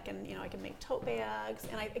that. I can make tote bags,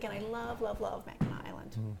 and I love Mackinac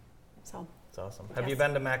Island. So It's awesome. Have you Yes.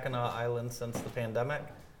 been to Mackinac Island since the pandemic?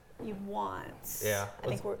 you once? Yeah. I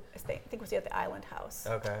think we're still at the Island House.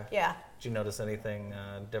 Okay. Yeah. Did you notice anything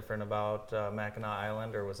different about Mackinac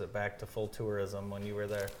Island, or was it back to full tourism when you were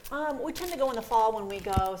there? We tend to go in the fall when we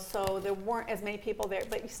go, so there weren't as many people there,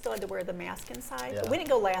 but you still had to wear the mask inside. Yeah. We didn't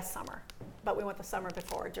go last summer, but we went the summer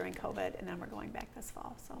before during COVID, and then we're going back this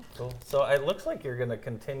fall. So Cool. So it looks like you're going to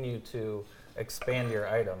continue to expand your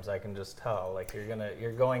items. I can just tell. Like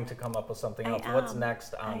you're going to come up with something I else. What's am.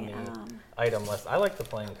 next on I the am. item list? I like the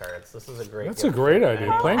playing cards. This is a great. That's a gift great for idea.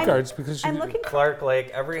 anyone. Playing I'm- cards because I'm you, looking. Clark Lake.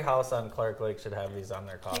 Every house on Clark Lake should have these on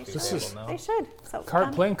their coffee They table. should. No? They should. So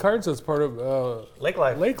playing cards is part of Lake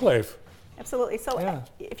Life. Lake Life. Absolutely. So Yeah.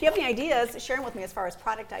 if you have any ideas, share them with me as far as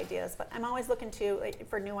product ideas. But I'm always looking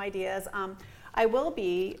for new ideas. I will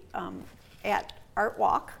be at Art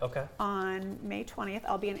Walk Okay. on May 20th.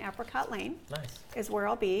 I'll be in Apricot Lane. Nice. Is where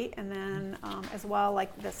I'll be, and then as well,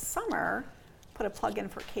 like this summer, put a plug in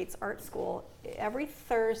for Kate's Art School. Every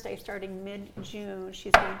Thursday, starting mid-June,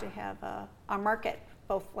 she's going to have a market,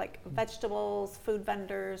 both like vegetables, food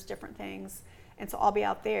vendors, different things, and so I'll be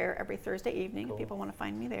out there every Thursday evening Cool. if people want to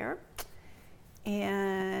find me there.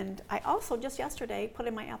 And I also just yesterday put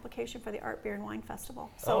in my application for the Art Beer and Wine Festival.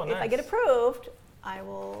 So Oh, if I get nice. approved, I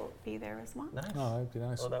will be there as well. Nice. Oh, that'd be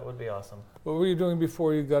nice. Well, that would be awesome. What were you doing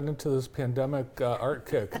before you got into this pandemic art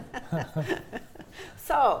kick?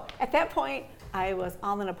 So at that point, I was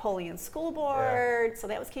on the Napoleon School Board, so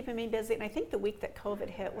that was keeping me busy. And I think the week that COVID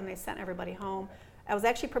hit, when they sent everybody home, I was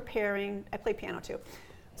actually preparing. I play piano too,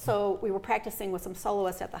 so we were practicing with some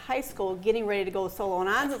soloists at the high school, getting ready to go solo and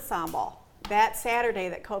ensemble that Saturday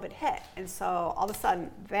that COVID hit. And so all of a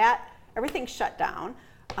sudden, everything shut down.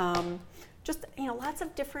 Just lots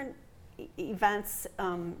of different events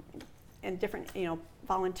and different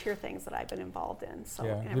volunteer things that I've been involved in. So and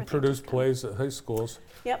Yeah, you everything produce just kinda- plays at high schools.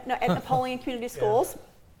 Yep, no, at Napoleon Community Schools.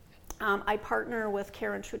 I partner with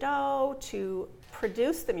Karen Trudeau to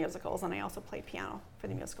produce the musicals, and I also play piano for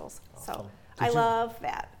the musicals. So Awesome. I Did you- love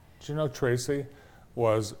that. Did you know Tracy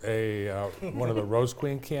was one of the Rose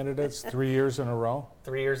Queen candidates 3 years in a row?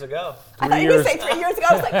 3 years ago. I thought you were going to say 3 years ago.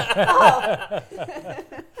 I was like,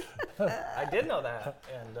 oh. I did know that.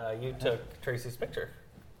 And you took Tracy's picture.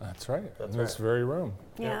 That's right. That's in this right. very room.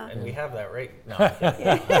 Yeah. And we have that right. No, I'm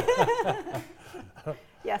kidding.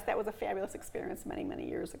 Yes, that was a fabulous experience many, many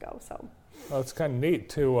years ago. So Well, it's kind of neat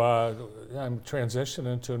to. I'm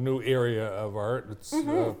transitioning into a new area of art. It's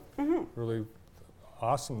really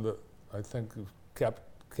awesome that I think you've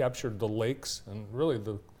captured the lakes, and really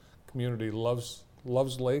the community loves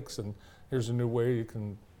lakes. And here's a new way you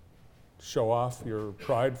can show off your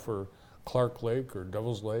pride for Clark Lake or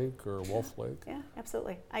Devil's Lake or Wolf Lake. yeah,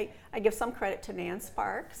 absolutely. I give some credit to Nan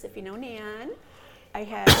Sparks. If you know Nan, I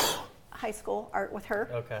had high school art with her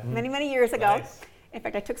Okay. many, many years ago. Nice. In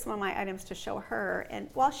fact, I took some of my items to show her, and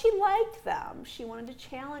while she liked them, she wanted to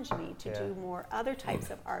challenge me to Yeah. do more other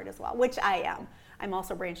types of art as well, which I am. I'm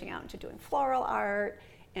also branching out into doing floral art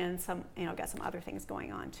and some, got some other things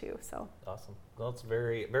going on too. So Awesome. Well, it's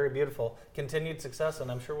very, very beautiful. Continued success,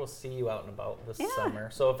 and I'm sure we'll see you out and about this Yeah. summer.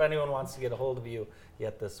 So if anyone wants to get a hold of you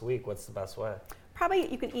yet this week, what's the best way? probably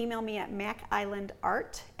you can email me at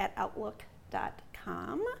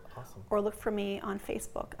macislandart@outlook.com Awesome. or look for me on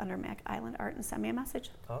Facebook under Mac Island Art and send me a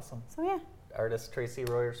message. Awesome. So yeah, Artist Tracy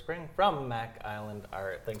Royer Spring from Mac Island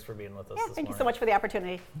Art. Thanks for being with us yeah. this Thank you morning. so much for the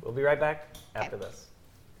opportunity. We'll be right back after this.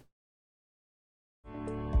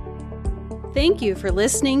 Thank you for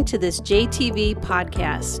listening to this JTV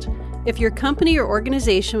podcast. If your company or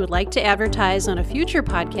organization would like to advertise on a future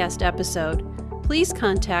podcast episode, please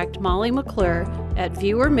contact Molly McClure at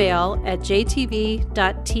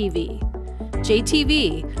viewermail@jtv.tv.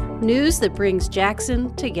 JTV, news that brings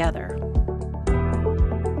Jackson together.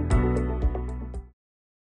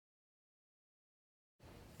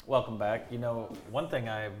 Welcome back. One thing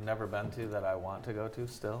I've never been to that I want to go to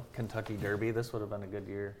still, Kentucky Derby. This would have been a good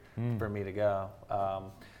year for me to go.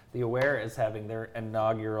 The Aware is having their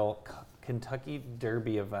inaugural Kentucky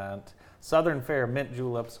Derby event. Southern Fair Mint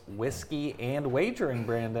Juleps, whiskey and wagering,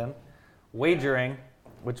 Brandon. Wagering,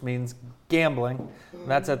 which means gambling. And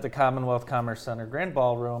that's at the Commonwealth Commerce Center Grand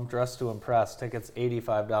Ballroom. Dress to impress. Tickets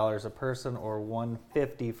 $85 a person or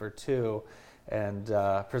 $150 for two. And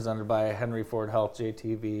presented by Henry Ford Health,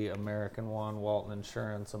 JTV, American One, Walton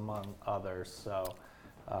Insurance, among others. So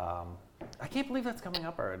I can't believe that's coming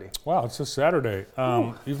up already. Wow, it's a Saturday.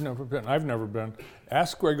 You've never been. I've never been.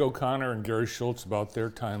 Ask Greg O'Connor and Gary Schultz about their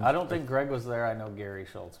time. I don't think Greg was there. I know Gary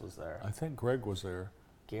Schultz was there. I think Greg was there.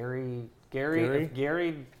 Gary? Gary? If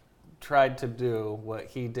Gary tried to do what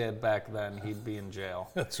he did back then, he'd be in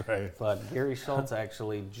jail. That's right. But Gary Schultz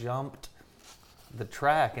actually jumped the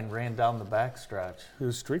track and ran down the backstretch. He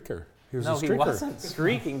was a streaker. He was No, a streaker. he wasn't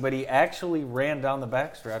streaking, but he actually ran down the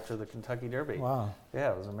backstretch of the Kentucky Derby. Wow.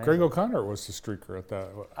 Yeah, it was amazing. Greg O'Connor was the streaker at that.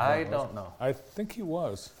 I don't know. I think he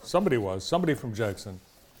was. Somebody was. Somebody from Jackson.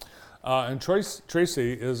 And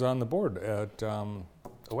Tracy is on the board at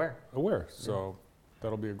Aware. So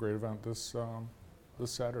that'll be a great event this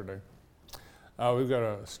Saturday. We've got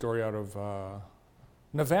a story out of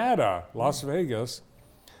Nevada, Las Vegas,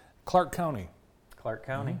 Clark County. Clark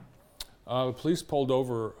County? The police pulled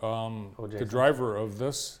over the driver of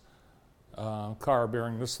this car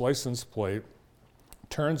bearing this license plate.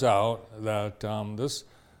 Turns out that this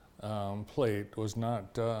plate was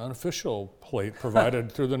not an official plate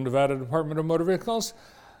provided through the Nevada Department of Motor Vehicles.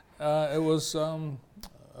 It was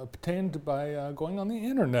obtained by going on the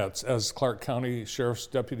internets, as Clark County Sheriff's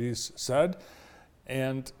deputies said.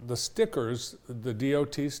 And the stickers, the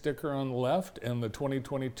DOT sticker on the left and the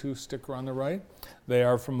 2022 sticker on the right, they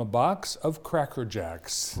are from a box of Cracker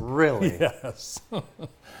Jacks. Really? Yes.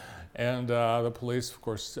 And the police, of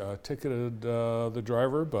course, ticketed the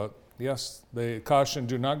driver, but yes, they caution,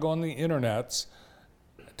 do not go on the internets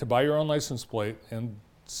to buy your own license plate and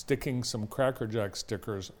sticking some Cracker Jack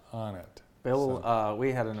stickers on it. Bill,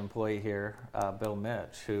 we had an employee here, Bill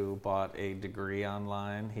Mitch, who bought a degree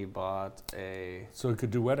online. He bought a... So he could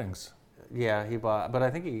do weddings. Yeah, he bought, but I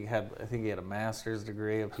think he had a master's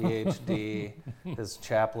degree, a PhD, his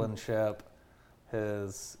chaplainship,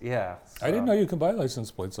 his, yeah. So. I didn't know you can buy license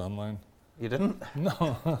plates online. You didn't?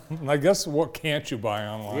 No. I guess what can't you buy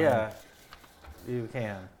online? Yeah, you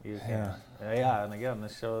can. Yeah, and again,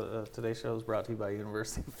 this show, today's show is brought to you by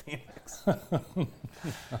University of Phoenix.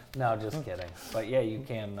 No, just kidding. But yeah, you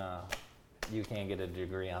can get a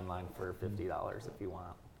degree online for $50 if you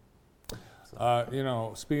want.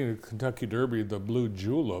 Speaking of Kentucky Derby, the Blue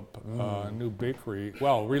Julep, new bakery,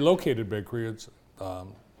 relocated bakery, it's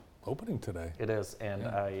opening today. It is, and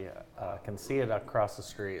I can see it across the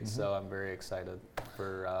street, so I'm very excited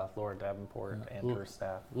for Laura Davenport and her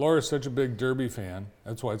staff. Laura's such a big Derby fan.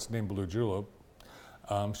 That's why it's named Blue Julep.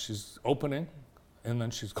 She's opening, and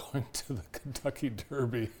then she's going to the Kentucky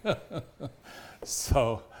Derby.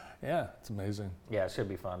 So, yeah, it's amazing. Yeah, it should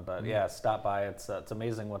be fun, but yeah, stop by. It's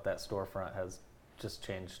amazing what that storefront has just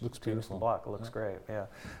changed. Looks to beautiful. The block. It looks great, yeah.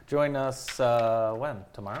 Join us, when?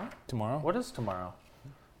 Tomorrow? Tomorrow? What is tomorrow?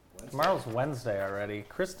 Tomorrow's Wednesday already.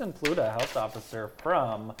 Kristen Pluta, health officer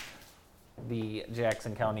from the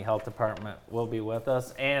Jackson County Health Department, will be with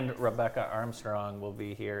us, and Rebecca Armstrong will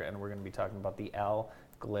be here, and we're going to be talking about the Al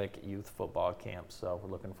Glick Youth Football Camp, so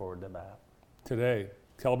we're looking forward to that. Today,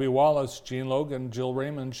 Kelby Wallace, Gene Logan, Jill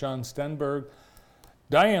Raymond, Sean Stenberg,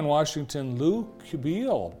 Diane Washington, Lou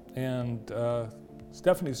Kubiel, and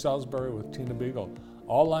Stephanie Salisbury with Tina Beagle,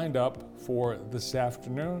 all lined up for this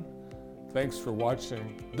afternoon. Thanks for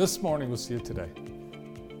watching This Morning. We'll see you today.